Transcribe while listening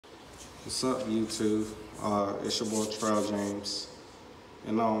What's up, YouTube? It's your boy Trail James,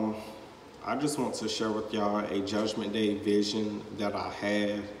 and I just want to share with y'all a Judgment Day vision that I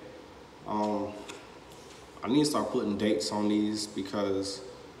had. Um, I need to start putting dates on these because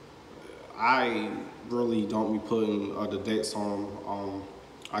I really don't be putting the dates on them.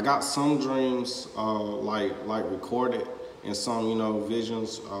 I got some dreams like recorded, and some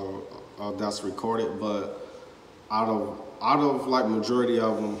visions that's recorded, but out of like majority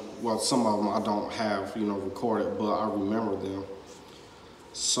of them, well, some of them I don't have recorded, but I remember them.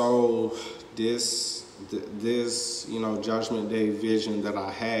 So this Judgment Day vision that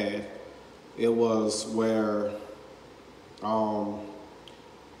I had, it was where it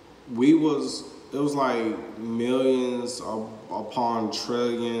was like millions upon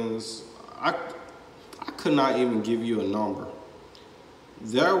trillions. I could not even give you a number.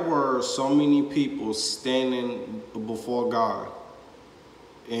 There were so many people standing before God,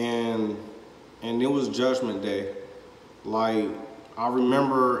 and it was Judgment Day. Like, I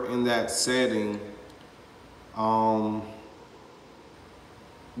remember in that setting,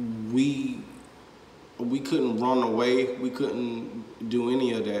 we couldn't run away. We couldn't do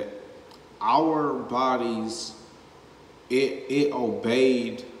any of that. Our bodies, it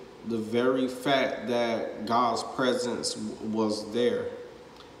obeyed the very fact that God's presence was there.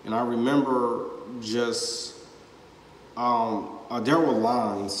 And I remember just, there were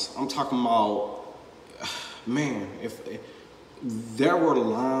lines. I'm talking about, man, if there were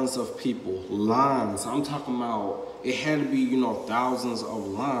lines of people, lines. I'm talking about, it had to be, thousands of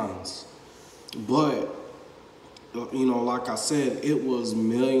lines. But, like I said, it was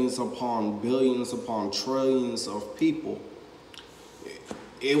millions upon billions upon trillions of people.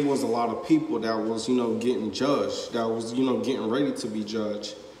 It was a lot of people that was, getting judged, that was, getting ready to be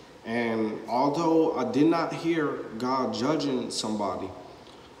judged. And although I did not hear God judging somebody,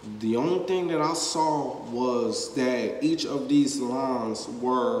 the only thing that I saw was that each of these lines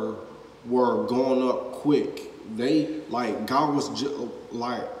were going up quick. They God was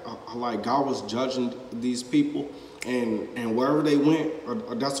God was judging these people, and wherever they went,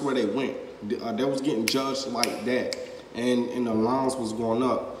 that's where they went. They was getting judged like that, and the lines was going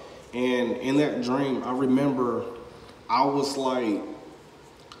up. And in that dream, I remember I was like,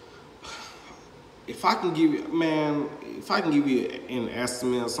 if I can give you an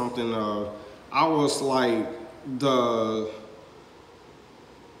estimate or something, I was like the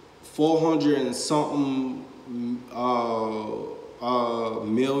 400 and something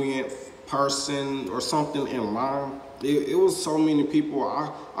millionth person or something in line. It was so many people.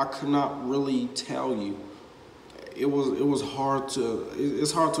 I could not really tell you. It's hard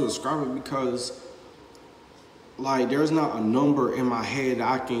to describe it because, like, there's not a number in my head that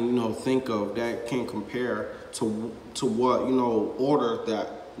I can think of that can compare to what order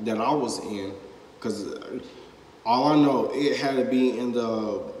that I was in, because all I know, it had to be in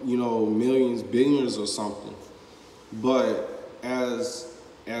the millions, billions or something. But as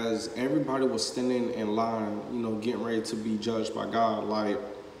everybody was standing in line, getting ready to be judged by God, like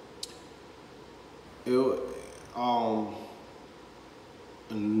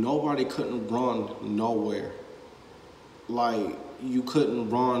nobody couldn't run nowhere. Like, you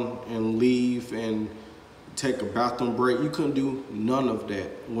couldn't run and leave and take a bathroom break. You couldn't do none of that.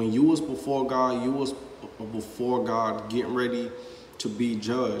 When you was before God, you was before God getting ready to be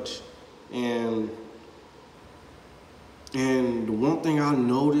judged. And the one thing I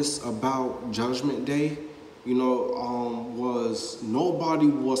noticed about Judgment Day, was nobody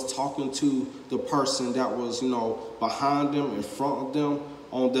was talking to the person that was, behind them, in front of them,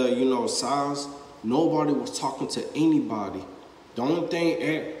 on the, sides. Nobody was talking to anybody. The only thing,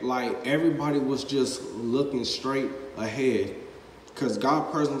 everybody was just looking straight ahead, because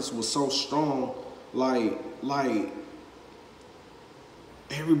God's presence was so strong. Like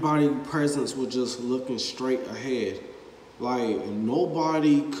everybody's presence was just looking straight ahead. Like,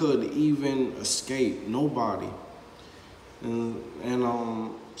 nobody could even escape. Nobody. And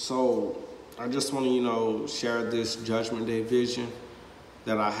so I just want to share this Judgment Day vision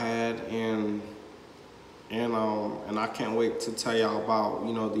that I had, and I can't wait to tell y'all about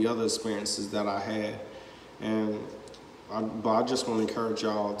the other experiences that I had. But I just want to encourage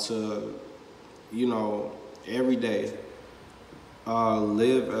y'all to every day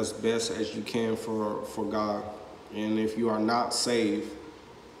live as best as you can for God. And if you are not saved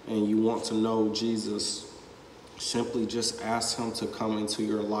and you want to know Jesus, simply just ask him to come into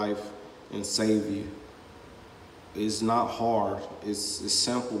your life and save you. It's not hard, it's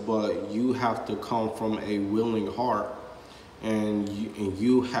simple, but you have to come from a willing heart, and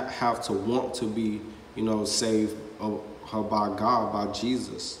you have to want to be saved by God, by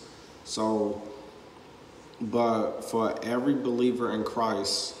Jesus. So, but for every believer in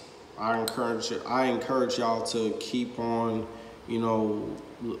Christ, I encourage y'all to keep on,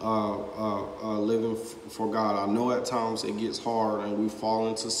 living for God. I know at times it gets hard and we fall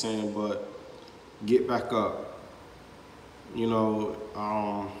into sin, but get back up.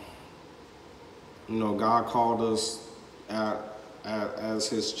 God called us as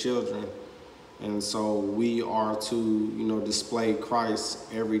His children, and so we are to display Christ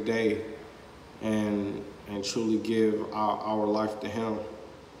every day, and truly give our life to Him.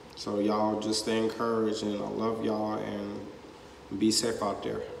 So y'all just stay encouraged, and I love y'all, and be safe out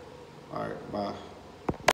there. All right, bye.